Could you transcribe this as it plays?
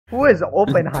Who is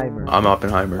Oppenheimer? I'm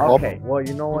Oppenheimer. Okay, well,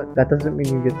 you know what? That doesn't mean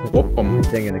you get to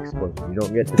sing an explosion. You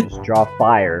don't get to just draw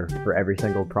fire for every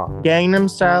single prompt. Gangnam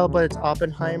Style, but it's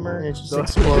Oppenheimer and it just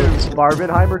explodes.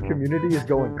 Barbenheimer community is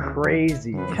going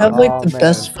crazy. They have like the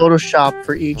best Photoshop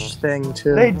for each thing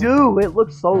too. They do. It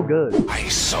looks so good. I'm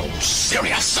so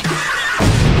serious.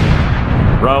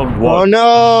 Round 1. Oh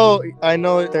no! I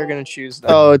know what they're gonna choose.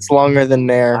 Oh, it's longer than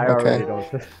Nair. I Okay. already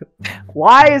don't.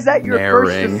 Why is that your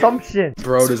first Narring. assumption?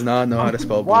 Bro does not know how to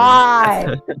spell.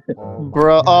 Why?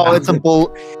 Bro, oh, it's a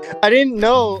bull. I didn't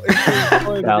know.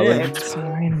 Valid. It's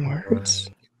 9 words.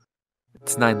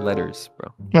 It's 9 letters,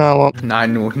 bro. Oh, well,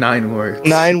 Nine words. 9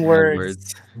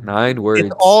 words. 9 words.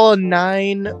 It's all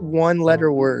 9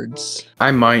 one-letter words. I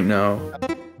might know.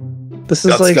 This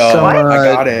is Let's like go. some. I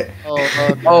got it.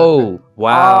 Oh,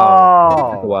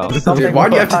 wow. Oh. Wow. Dude, why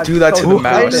do you have to do that to the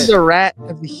Why does mouse? the rat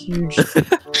have a huge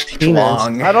penis?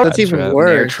 Long. I don't- That's even Trap. Nair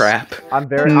worse. trap. I'm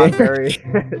very.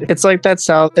 It's like that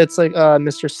South. It's like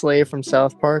Mr. Slave from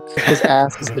South Park. His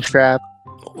ass is the trap.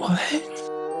 What?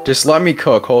 Just let me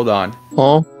cook. Hold on.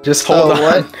 Oh, Just hold on.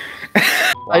 what?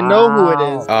 I know who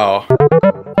it is. Oh.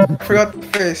 I forgot the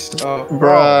face. Oh.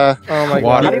 Bruh. Oh my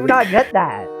Water. How god. do you not get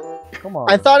that? Come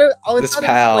on. I thought it. I This thought it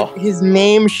pal. was like his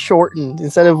name shortened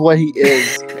instead of what he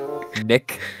is.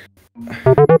 Nick.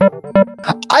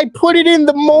 I put it in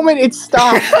the moment it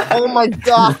stopped. Oh my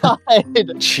god.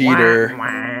 Cheater.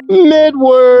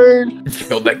 Mid-word.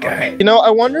 Killed that guy. You know, I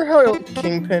wonder how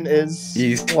Kingpin is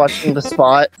He's. watching the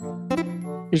spot.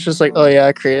 He's just like, oh yeah,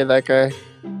 I created that guy.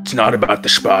 It's not about the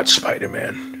spot,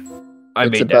 Spider-Man. I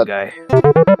It's made about- that guy.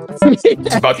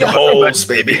 It's about the holes,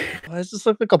 baby. Why does this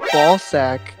look like a ball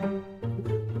sack?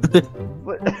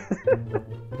 What-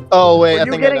 Oh wait, Where I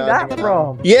you think getting I know, I that think I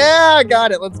know. from? Yeah, I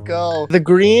got it. Let's go. The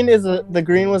green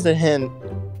was a hint.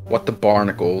 What the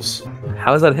barnacles?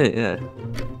 How is that a hint? Yeah.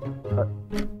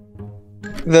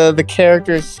 The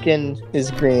character's skin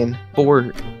is green. But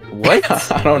we're...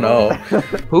 What? I don't know.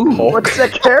 Who? Hulk. What's the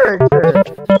character?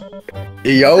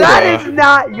 Yoda. That is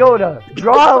not Yoda.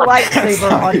 Draw a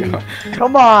lightsaber, honey.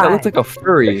 Come on. That looks like a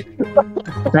furry.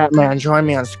 Batman, join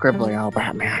me on skribblio,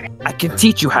 Batman. I can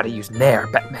teach you how to use Nair,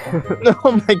 Batman.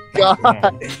 Oh my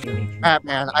god.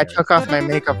 Batman, I took off my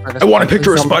makeup for this. I want a one.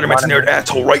 picture of Please don't Spider-Man's bother nerd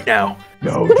asshole right now.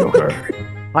 No, Joker.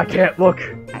 I can't look.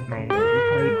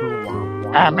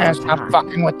 Batman, stop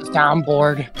fucking with the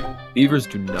soundboard. Beavers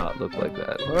do not look like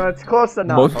that. Well, it's close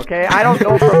enough, Monkey. okay? I don't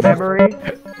know from memory.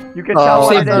 You can tell Oh,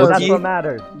 what I it is, thought- that's what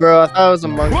matters. Bro, I thought it was a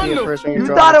monkey at first when you You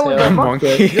drew thought it the was tail. a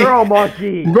monkey. You're a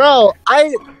monkey. Bro,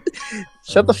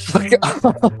 shut the fuck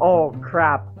up. Oh,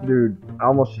 crap. Dude, I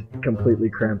almost completely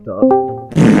cramped up.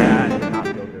 Yeah, I did not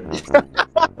feel good.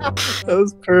 That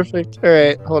was perfect.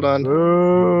 Alright, hold on.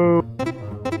 Ooh.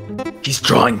 He's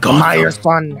drawing Your Gotham.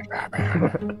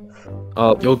 son.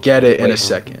 Oh, You'll get it in a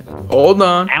second. Hold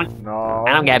on. No.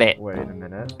 I don't get it. Wait a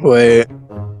minute. Wait.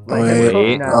 Let him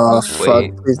Wait. cook now. Oh, fuck.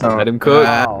 Wait. Please don't. let him cook.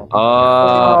 Wow.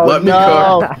 Oh, Let me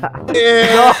no.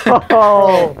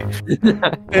 No.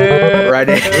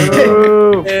 Ready?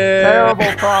 Ooh. Terrible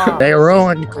prompt. They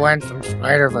ruined Gwen from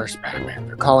Spider-Verse, Batman.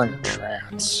 They're calling her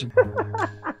trans.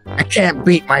 I can't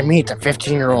beat my meat to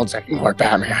 15-year-olds anymore,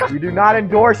 Batman. We do not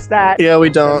endorse that. Yeah, we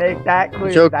To don't. make that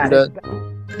clear. Joker that does. is-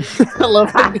 I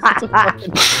love that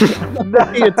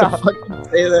you get to No. fucking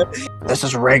say that. This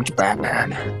is rigged,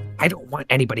 Batman. I don't want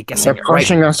anybody guessing They're it right,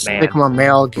 pushing us man. Sigma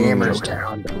male gamers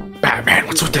down. Batman,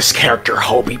 what's with this character,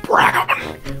 Hobie Brown?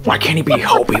 Why can't he be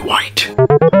Hobie White?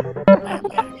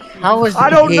 How is I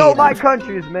don't know he- my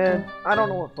countries, man. I don't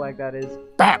know what flag that is.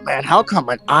 Batman, how come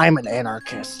I'm an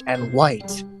anarchist and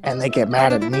white and they get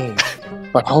mad at me?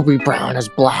 But Hobie Brown is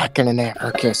black and an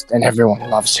anarchist and everyone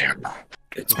loves him.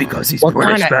 It's because he's What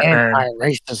British, kind of Batman.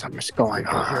 anti-racism is going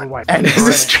on? And Is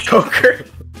this Joker?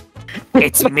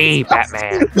 It's me,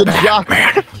 Batman. The jock.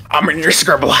 Batman, I'm in your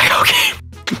skribblio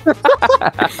game.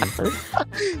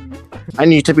 I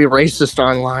need to be racist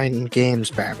online in games,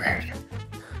 Batman.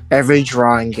 Every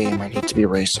drawing game, I need to be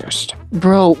racist.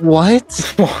 Bro,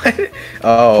 what? What?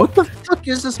 Oh. What the fuck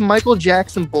is this Michael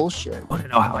Jackson bullshit? Want to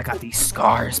know how I got these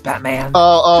scars, Batman? Shut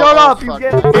up, you fuck.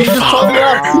 get You just told me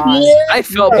up. God. Yeah. I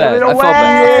felt Give bad. it I felt away.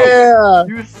 bad.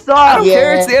 You I suck. don't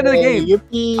care, it's the end of the game.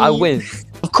 Yippee. I win.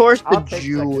 Of course, the I'll take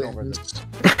Jew second over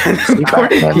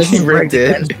wins. He rigged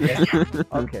it.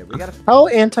 Okay, we gotta. How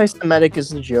anti-Semitic is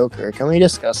the Joker? Can we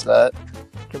discuss that?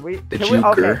 Can we? The Can we?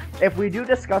 Okay. Joker. If we do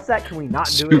discuss that, can we not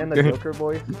do it in the Joker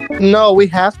voice? No, we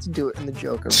have to do it in the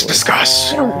Joker Let's voice.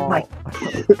 discuss. Oh, I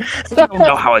don't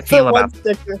know how I feel The about one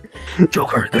sticker.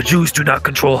 Joker. The Jews do not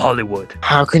control Hollywood.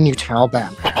 How can you tell,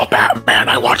 Batman? Oh, Batman,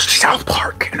 I watched South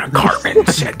Park and Cartman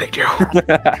said they do.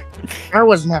 I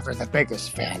was never the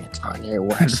biggest fan of Kanye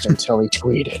West until he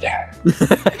tweeted.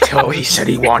 Until he said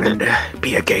he wanted to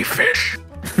be a gay fish.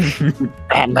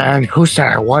 Batman, who said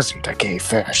I wasn't a gay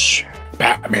fish?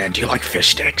 Batman, do you like fish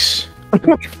sticks?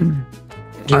 Do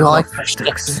you like fish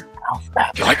sticks? Do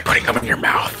you like putting them in your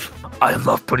mouth? I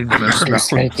love putting them in my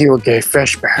mouth. Make you a gay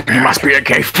fish, You Batman. must be a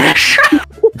gay fish.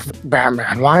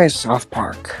 Batman, why is South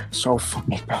Park so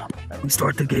funny, Batman? We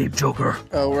start the game, Joker.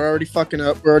 Oh, we're already fucking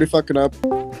up.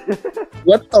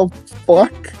 What the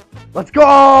fuck? Let's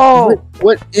go!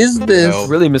 What is this? No.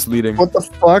 Really misleading. What the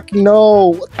fuck?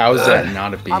 No. How is that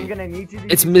not a B? I'm gonna need you to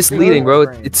It's use misleading, your bro.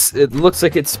 brain. It looks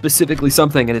like it's specifically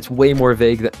something, and it's way more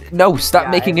vague than. No, stop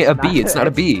Yeah, making it it's a B. not- It's not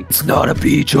a B. It's not a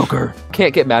B, Joker.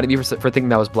 Can't get mad at me for thinking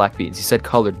that was black beans. He said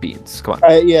colored beans. Come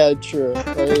on. Yeah, true.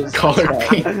 That is Colored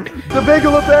bean. The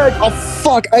bagel effect! Oh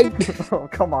fuck! Oh,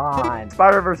 come on.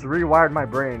 Spider-Verse rewired my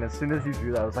brain as soon as you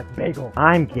drew that. I was like, bagel,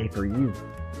 I'm gay for you.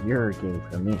 You're gay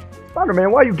for me. Spider-Man,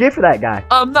 why are you gay for that guy?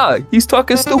 I'm not. He's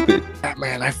talking stupid.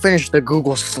 Batman, I finished the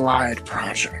Google Slide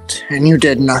project, and you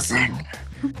did nothing.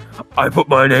 I put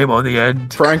my name on the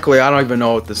end. Frankly, I don't even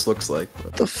know what this looks like.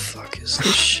 What the fuck is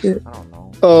this shit? I don't know.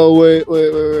 Oh wait.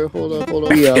 Hold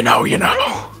on. Yeah. You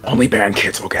know. Only band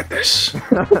kids will get this.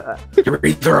 You're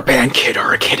either a band kid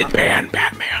or a kid in band,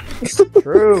 Batman.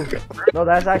 True. No,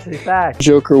 that's actually fact.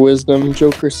 Joker wisdom,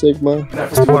 Joker Sigma.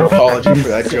 That's one apology for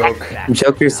that joke.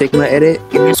 Joker Sigma edit.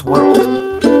 In this world.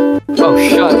 Oh,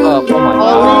 shut up. Oh my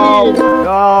god.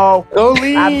 No.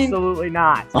 Absolutely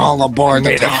not. All aboard the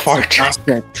Made a fart.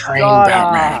 fantastic train, Shut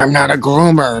Batman. up. I'm not a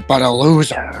groomer, but a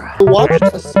loser. Watch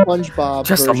the SpongeBob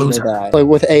Just a version loser. of that, like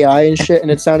with AI and shit, and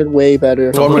it sounded way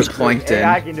better. One was plankton. Hey,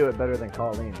 I can do it better than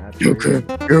Colleen. That's You're true.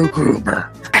 you're a groomer.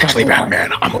 Actually,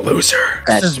 Batman, I'm a loser.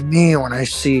 This is me when I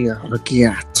see a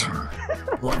Giat.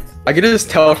 I can just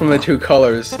tell from the two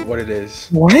colors what it is.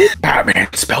 What? Batman,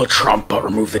 spell Trump, but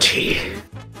remove the T.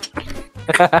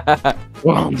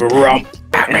 Rump.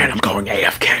 Batman, I'm going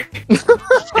AFK.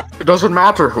 It doesn't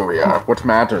matter who we are. What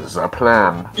matters is our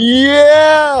plan.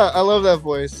 Yeah, I love that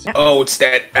voice. Oh, it's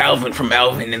that Alvin from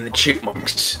Alvin and the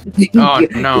Chipmunks. Oh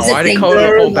no, why did they color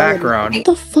the whole background? What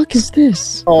the fuck is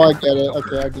this? Oh, I get it.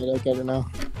 Okay, I get it now.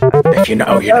 If you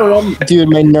know, you know. Dude,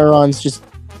 my neurons just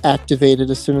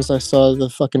activated as soon as I saw the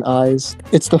fucking eyes.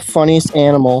 It's the funniest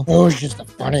animal. Oh, it's just the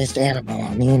funniest animal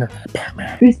on the internet,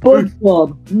 Batman. Hey,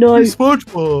 SpongeBob. No.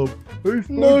 SpongeBob.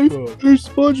 No, there's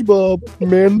SpongeBob.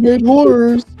 Man-made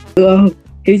horrors.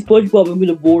 Hey, SpongeBob, I'm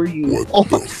gonna bore you. Oh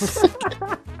my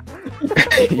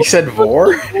You said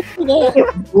vor? Hey,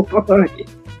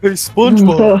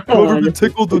 SpongeBob. You ever been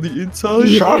tickled on the inside?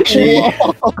 Shachi.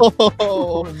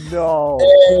 Oh, no.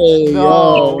 Hey,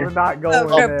 No, yo. we're not going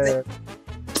there.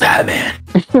 Batman.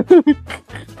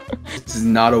 This is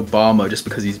not Obama just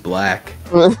because he's black.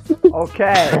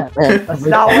 Okay. That's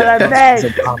not what I meant.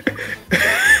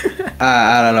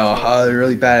 I don't know. I'm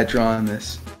really bad at drawing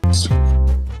this.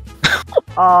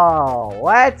 Oh,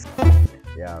 what?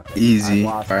 Yeah. Easy. I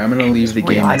Alright, lost. I'm gonna leave the game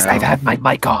Realized I've now. had my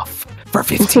mic off for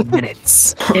 15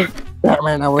 minutes.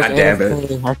 Batman, I was God damn it.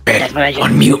 AFK. Ben,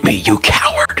 unmute me, you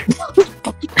coward.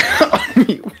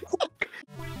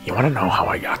 You want to know how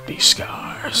I got these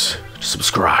scars?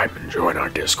 Subscribe and join our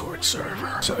Discord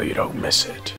server so you don't miss it.